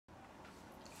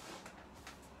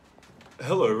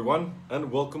Hello everyone,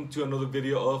 and welcome to another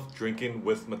video of Drinking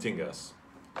with Matingas.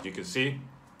 You can see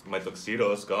my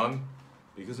tuxedo is gone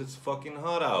because it's fucking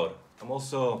hot out. I'm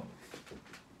also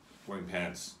wearing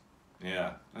pants,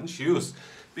 yeah, and shoes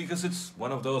because it's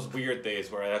one of those weird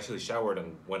days where I actually showered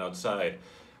and went outside.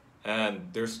 And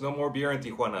there's no more beer in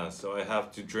Tijuana, so I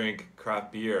have to drink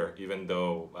craft beer even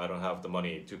though I don't have the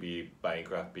money to be buying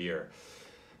craft beer.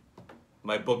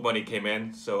 My book money came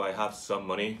in, so I have some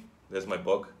money. This is my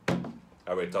book.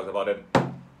 I already talked about it.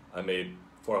 I made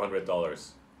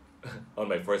 $400 on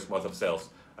my first month of sales,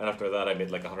 and after that I made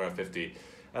like 150,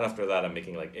 and after that I'm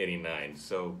making like 89.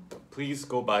 So please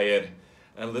go buy it,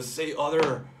 and let's say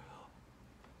other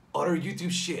YouTube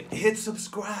shit. Hit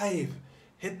subscribe,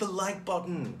 hit the like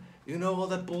button, you know, all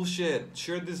that bullshit.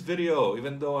 Share this video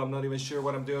even though I'm not even sure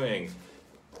what I'm doing.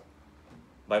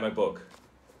 Buy my book.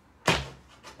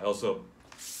 I also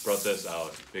brought this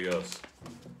out because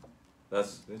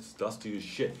it's dusty as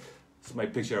shit. This is my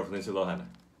picture of Lindsay Lohan.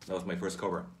 That was my first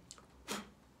cover.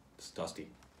 It's dusty.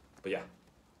 But yeah,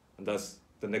 and that's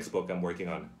the next book I'm working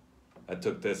on. I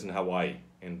took this in Hawaii,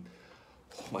 and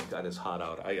oh my god, it's hot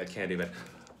out. I can't even.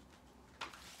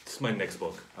 This is my next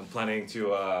book. I'm planning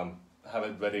to have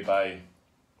it ready by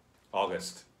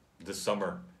August, this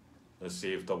summer. Let's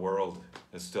see if the world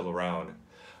is still around.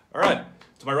 All right,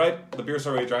 to my right, the beers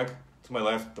I already drank. To my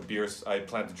left, the beers I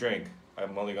plan to drink.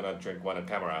 I'm only gonna drink one on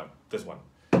camera. This one.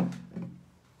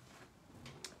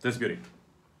 This beauty.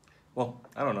 Well,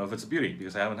 I don't know if it's a beauty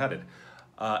because I haven't had it.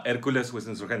 Hercules with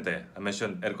Insurgente. I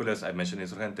mentioned Hercules, I mentioned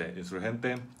Insurgente.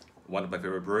 Insurgente, one of my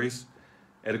favorite breweries.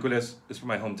 Hercules is from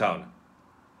my hometown.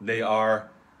 They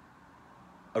are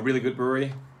a really good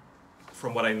brewery.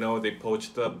 From what I know, they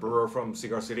poached the brewer from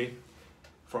Cigar City.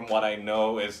 From what I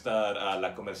know is that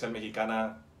La Comercial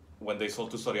Mexicana, when they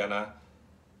sold to Soriana,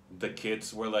 the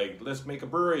kids were like, let's make a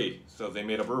brewery. So they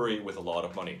made a brewery with a lot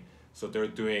of money. So they're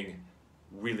doing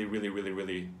really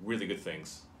good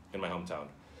things in my hometown.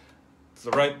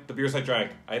 So right, the beers I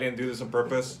drank, I didn't do this on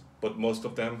purpose, but most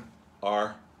of them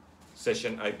are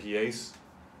Session IPAs.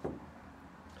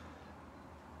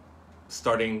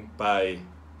 Starting by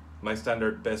my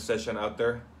standard best session out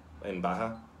there in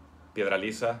Baja, Piedra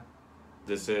Lisa.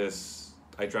 This is,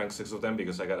 I drank 6 of them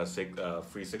because I got a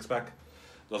free 6-pack.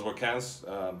 Those were cans,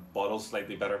 bottles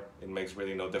slightly better. It makes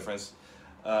really no difference.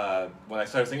 When I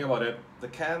started thinking about it, the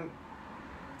can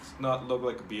does not look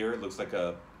like a beer. It looks like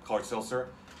a hard seltzer.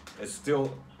 It's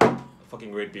still a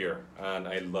fucking great beer. And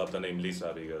I love the name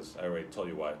Lisa because I already told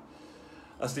you why.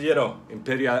 Astillero,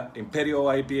 Imperial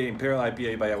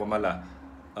IPA by Aguamala.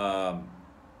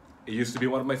 It used to be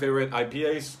one of my favorite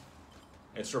IPAs.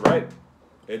 It's alright.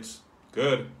 It's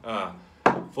good.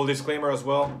 Full disclaimer as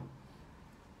well.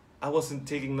 I wasn't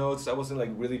taking notes. I wasn't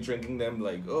like really drinking them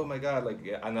like, oh my god, like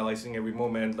analyzing every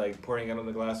moment, like pouring it on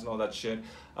the glass and all that shit.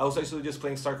 I was actually just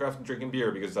playing StarCraft and drinking beer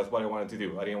because that's what I wanted to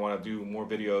do. I didn't want to do more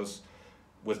videos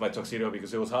with my tuxedo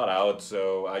because it was hot out,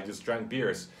 so I just drank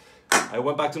beers. I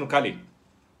went back to Nucali.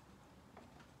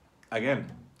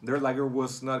 Again, their lager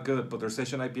was not good, but their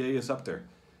Session IPA is up there.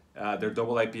 Their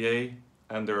double IPA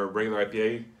and their regular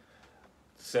IPA.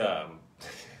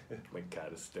 My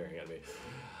cat is staring at me.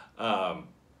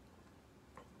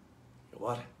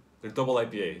 What? Their double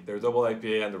IPA. Their double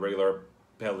IPA and the regular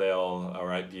Pale Ale or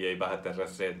IPA Baja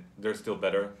Terrestre, they're still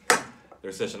better.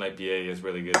 Their Session IPA is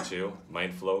really good too.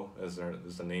 Mindflow is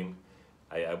the name.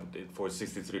 For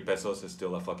 63 pesos is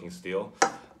still a fucking steal.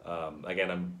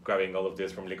 Again, I'm grabbing all of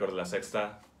this from Licor de la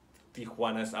Sexta.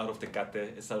 Tijuana is out of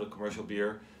Tecate. It's out of commercial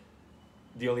beer.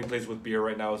 The only place with beer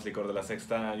right now is Licor de la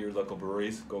Sexta and your local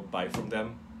breweries. Go buy from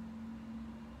them.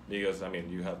 Because, I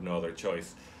mean, you have no other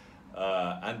choice.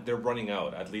 And they're running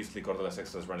out. At least Licor de la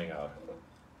Sexta is running out.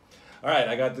 Alright,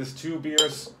 I got these 2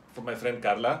 beers from my friend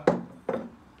Carla.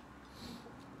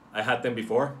 I had them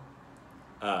before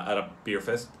at a beer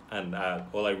fest, and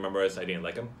all I remember is I didn't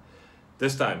like them.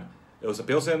 This time, it was a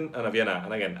Pilsen and a Vienna,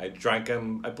 and again, I drank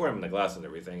them, I poured them in the glass and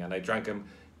everything, and I drank them.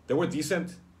 They were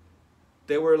decent.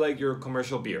 They were like your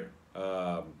commercial beer.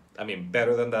 I mean,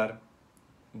 better than that.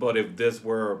 But if this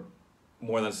were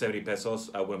more than 70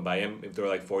 pesos, I wouldn't buy them. If they were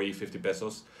like 40, 50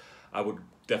 pesos, I would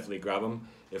definitely grab them.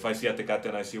 If I see a Tecate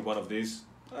and I see one of these,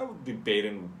 I would be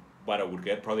debating what I would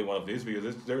get. Probably one of these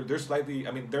because they're slightly,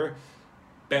 I mean, they're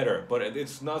better, but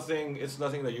it's nothing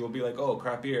that you will be like, oh,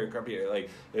 crap beer. Like,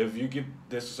 if you give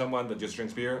this to someone that just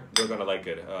drinks beer, they're gonna like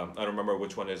it. I don't remember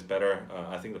which one is better.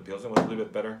 I think the Pilsen was a little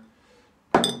bit better.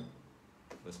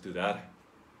 Let's do that.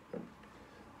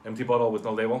 Empty bottle with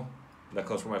no label. That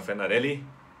comes from my friend Areli.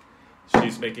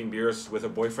 She's making beers with her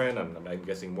boyfriend, and I'm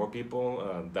guessing more people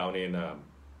down in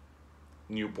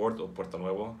Newport or Puerto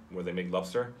Nuevo, where they make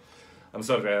lobster. I'm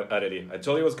so glad I did. I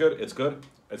told you it was good. It's good.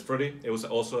 It's fruity. It was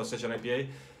also a Session IPA.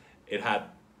 It had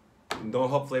no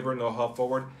hop flavor, no hop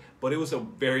forward, but it was a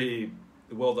very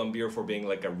well done beer for being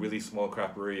like a really small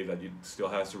craft brewery that you still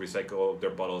has to recycle their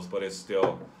bottles, but it's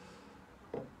still.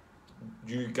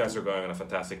 You guys are going on a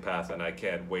fantastic path, and I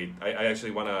can't wait. I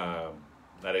actually wanna.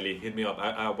 Natalie, hit me up.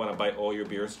 I wanna buy all your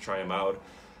beers, try them out,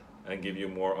 and give you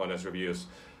more honest reviews.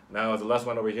 Now the last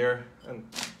one over here, and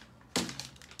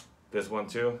this one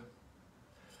too.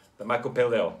 The Mako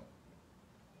Pale Ale.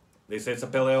 They say it's a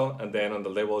pale ale, and then on the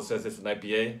label it says it's an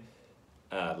IPA,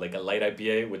 like a light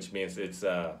IPA, which means it's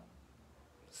a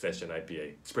Session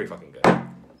IPA. It's pretty fucking good.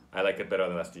 I like it better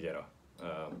than Astillero.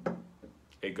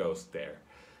 It goes there.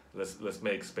 Let's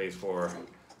make space for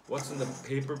what's in the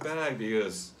paper bag,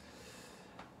 because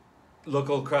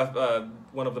local craft,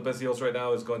 one of the best deals right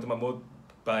now is going to Mamut,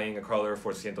 buying a crawler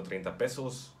for 130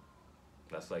 pesos.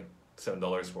 That's like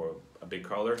 $7 for a big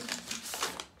crawler.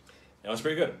 It was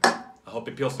pretty good. I hope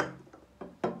it Pilsner.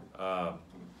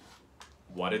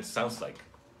 What it sounds like.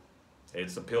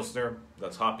 It's a Pilsner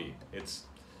that's hoppy.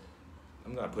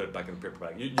 I'm gonna put it back in the paper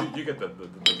bag. You get the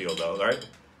deal though, right?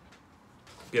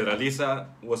 Piedra Lisa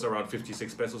was around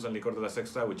 56 pesos en Licor de la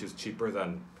Sexta, which is cheaper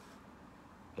than,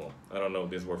 well, I don't know if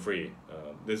these were free.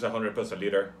 This is 100 pesos a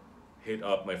liter. Hit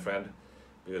up my friend,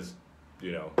 because,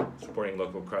 you know, supporting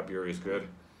local craft beer is good.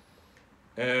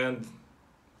 And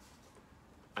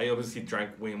I obviously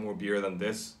drank way more beer than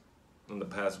this in the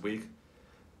past week,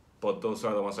 but those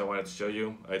are the ones I wanted to show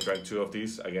you. I drank 2 of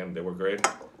these. Again, they were great.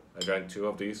 I drank 2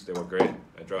 of these. They were great.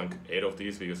 I drank 8 of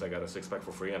these because I got a 6-pack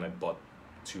for free, and I bought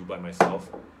 2 by myself.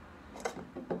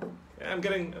 Yeah, I'm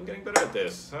getting better at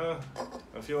this. I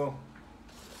feel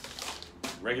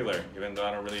regular, even though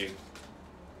I don't really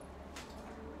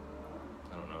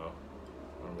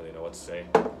know what to say.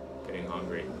 Getting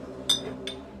hungry.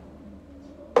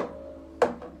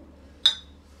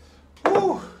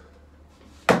 Woo!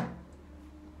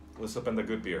 Let's open the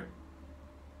good beer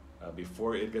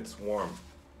before it gets warm.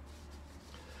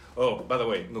 Oh, by the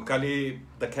way, Nucali,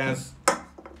 the cans,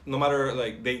 no matter,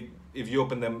 like, if you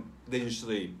open them, they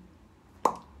usually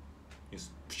use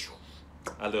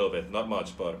a little bit, not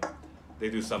much, but they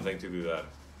do something to do that.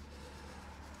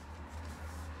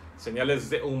 Señales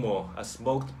de Humo, a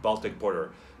smoked Baltic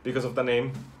porter. Because of the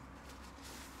name,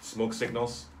 smoke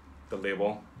signals, the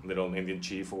label, little Indian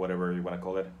chief or whatever you want to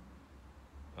call it.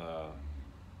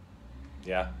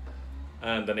 Yeah,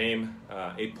 and the name,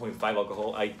 8.5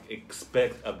 alcohol. I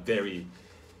expect a very,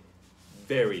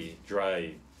 very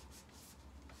dry,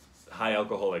 high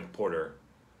alcoholic porter.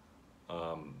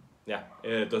 Yeah,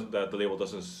 the label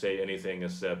doesn't say anything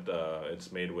except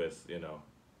it's made with, you know,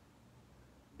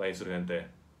 by Insurgente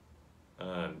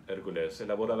and Hercules.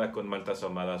 Elaborada con maltas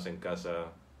ahumadas en casa.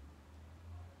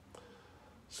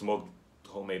 Smoked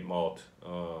homemade malt.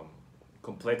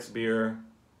 Complex beer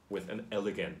with an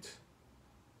elegant,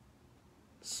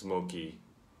 smoky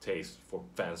taste for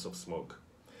fans of smoke.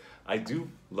 I do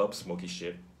love smoky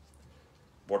shit.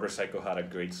 Border Psycho had a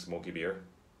great smoky beer,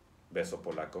 Beso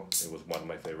Polaco. It was one of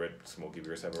my favorite smoky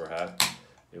beers I've ever had.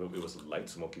 It was a light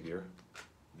smoky beer.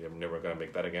 They're never gonna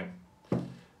make that again.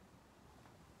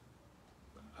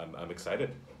 I'm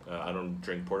excited. I don't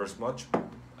drink porters much.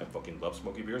 I fucking love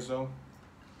smoky beers though.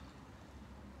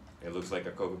 It looks like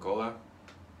a Coca-Cola,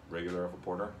 regular of a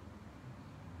porter.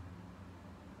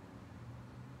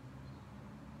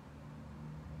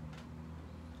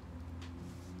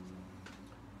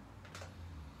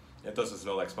 It doesn't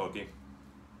smell like smoky.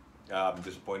 I'm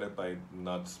disappointed by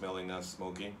not smelling as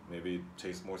smoky. Maybe it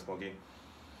tastes more smoky. It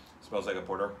smells like a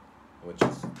porter, which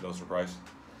is no surprise.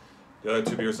 The other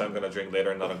 2 beers I'm gonna drink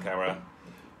later, not on camera.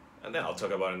 And then I'll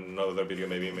talk about it in another video,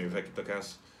 maybe if I keep the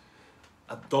cans.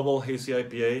 A double hazy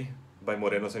IPA by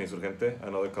Morenos and Insurgente,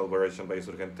 another collaboration by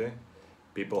Insurgente.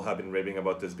 People have been raving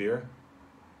about this beer.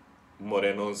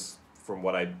 Morenos, from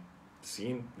what I've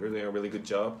seen, they're doing a really good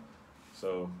job.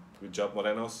 So, good job,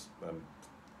 Morenos.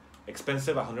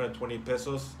 Expensive, 120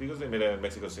 pesos, because they made it in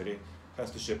Mexico City.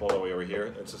 Has to ship all the way over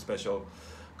here. It's a special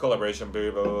collaboration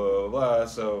beer, blah, blah, blah, blah.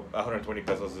 So, 120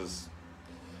 pesos is...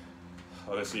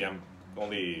 Obviously, I'm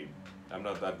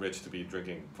not that rich to be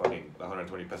drinking fucking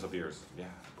 120 peso beers. Yeah,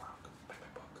 buy my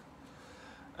book.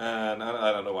 And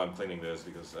I don't know why I'm cleaning this,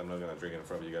 because I'm not gonna drink it in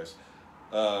front of you guys.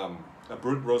 A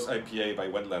Brut Roast IPA by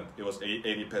Wendland. It was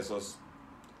 80 pesos.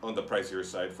 On the pricier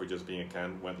side for just being a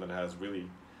can. Wendland has really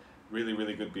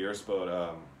good beers,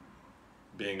 but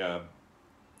being a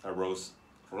rose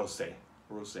IPA,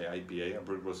 a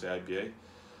Brut Rosé IPA,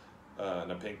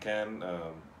 in a pink can,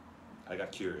 I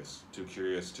got too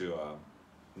curious to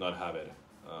not have it.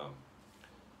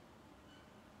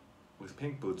 with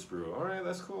pink boots brew. Alright,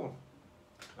 that's cool.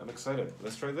 I'm excited.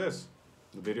 Let's try this.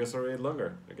 The videos are already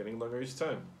longer. They're getting longer each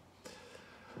time.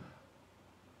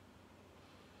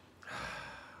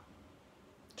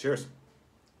 Cheers.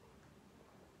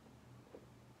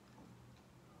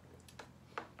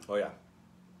 Oh yeah.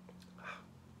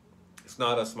 It's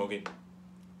not as smoky.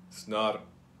 It's not.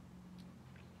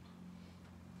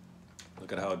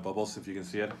 Look at how it bubbles, if you can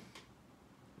see it.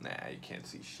 Nah, you can't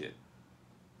see shit.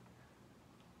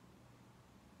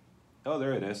 Oh,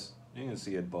 there it is. You can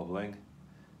see it bubbling.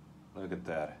 Look at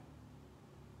that.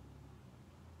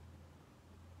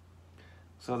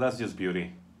 So that's just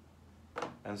beauty.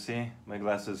 And see, my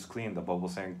glass is clean. The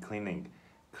bubbles aren't clinging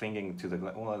to the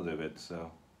glass. Well, a little bit,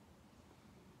 so.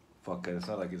 Fuck it, it's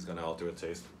not like it's gonna alter the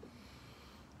taste.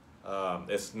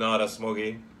 It's not as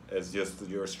smoky. It's just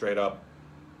your straight up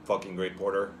fucking great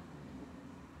porter.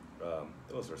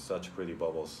 Those are such pretty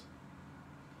bubbles.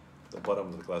 The bottom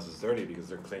of the glass is dirty because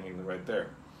they're clinging right there.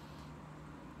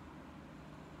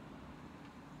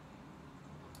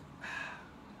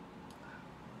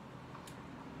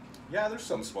 Yeah, there's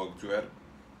some smoke to it,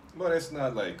 but it's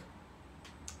not like,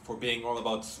 for being all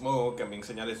about smoke and being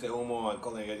Señales de Humo and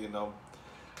calling it, you know,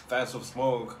 fans of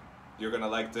smoke, you're gonna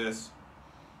like this.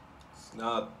 It's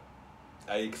not,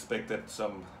 I expected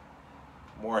some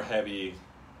more heavy,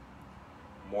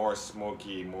 more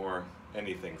smoky, more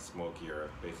anything smokier,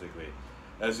 basically.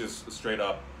 That's just straight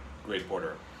up great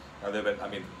porter. I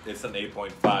mean, it's an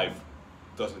 8.5,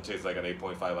 doesn't taste like an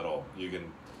 8.5 at all.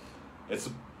 It's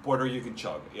a porter you can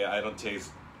chug. Yeah, I don't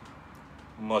taste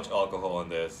much alcohol in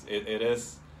this. It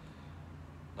is,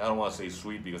 I don't want to say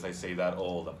sweet because I say that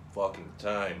all the fucking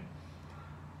time.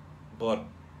 But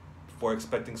for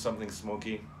expecting something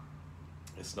smoky,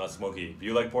 it's not smoky. If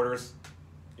you like porters,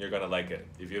 you're gonna like it.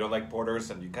 If you don't like porters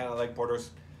and you kind of like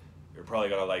porters, you're probably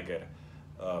gonna like it.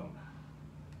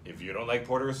 If you don't like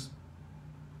porters,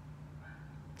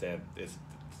 then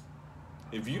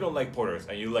if you don't like porters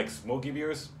and you like smoky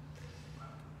beers,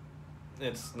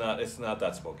 it's not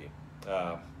that smoky.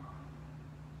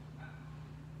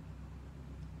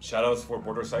 Shoutouts for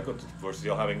Border Psycho for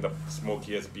still having the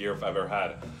smokiest beer I've ever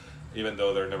had, even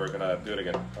though they're never gonna do it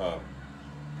again.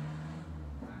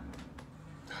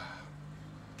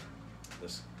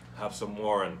 Let's have some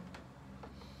more and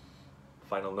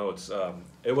final notes.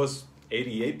 It was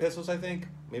 88 pesos, I think,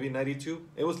 maybe 92.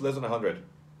 It was less than 100.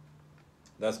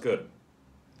 That's good.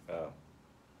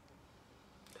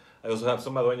 I also have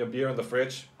some Madueño beer in the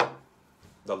fridge.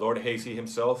 The Lord Hazy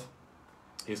himself.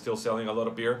 He's still selling a lot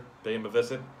of beer. Pay him a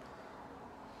visit.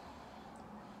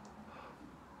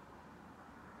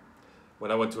 When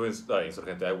I went to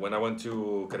Insurgente, when I went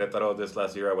to Querétaro this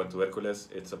last year, I went to Hercules.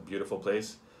 It's a beautiful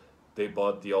place. They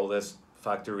bought the oldest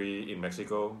factory in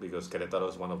Mexico because Querétaro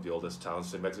is one of the oldest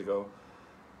towns in Mexico.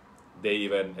 They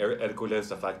even, Hercules,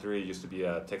 the factory, used to be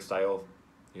a textile,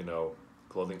 you know,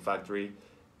 clothing factory.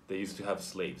 They used to have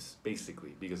slaves,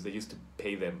 basically, because they used to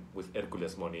pay them with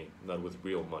Hercules money, not with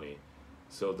real money.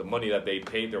 So the money that they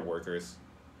paid their workers,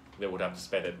 they would have to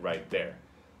spend it right there.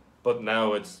 But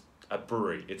now it's a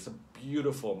brewery. It's a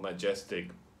beautiful, majestic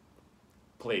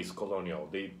place, colonial.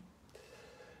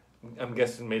 I'm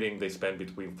guessing they spend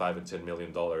between $5 and $10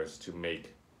 million to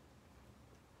make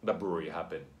the brewery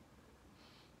happen.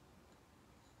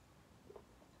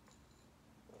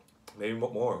 Maybe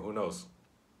more, who knows?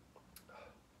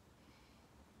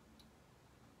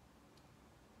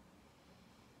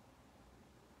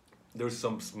 There's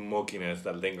some smokiness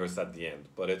that lingers at the end,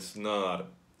 but it's not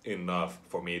enough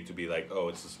for me to be like, oh,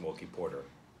 it's a smoky porter.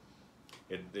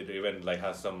 It even like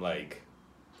has some like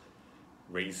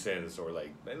raisins or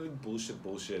like maybe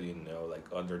bullshit, you know, like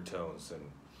undertones,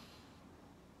 and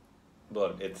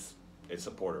but it's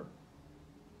a porter.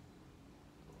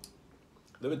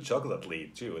 A little bit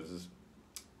chocolatey too. It's just,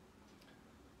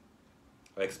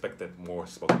 I expected more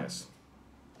smokiness,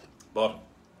 but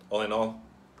all in all,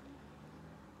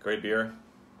 great beer,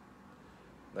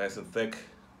 nice and thick,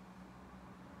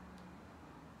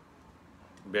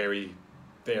 very,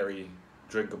 very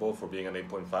drinkable for being an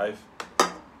 8.5.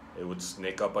 It would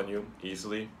sneak up on you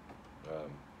easily.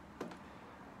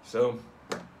 So,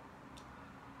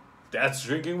 that's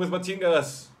drinking with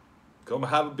Matingas. Come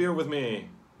have a beer with me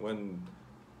when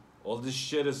all this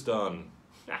shit is done.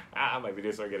 My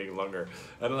videos are getting longer,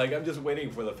 and like I'm just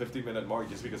waiting for the 50-minute mark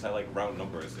just because I like round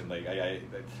numbers, and like and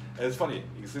it's funny.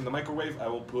 You see in the microwave, I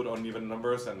will put on even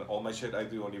numbers, and all my shit I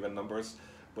do on even numbers.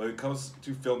 But when it comes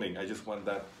to filming, I just want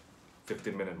that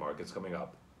 15-minute mark. It's coming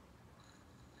up.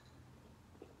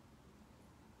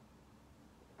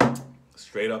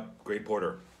 Straight up, great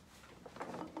porter.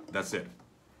 That's it.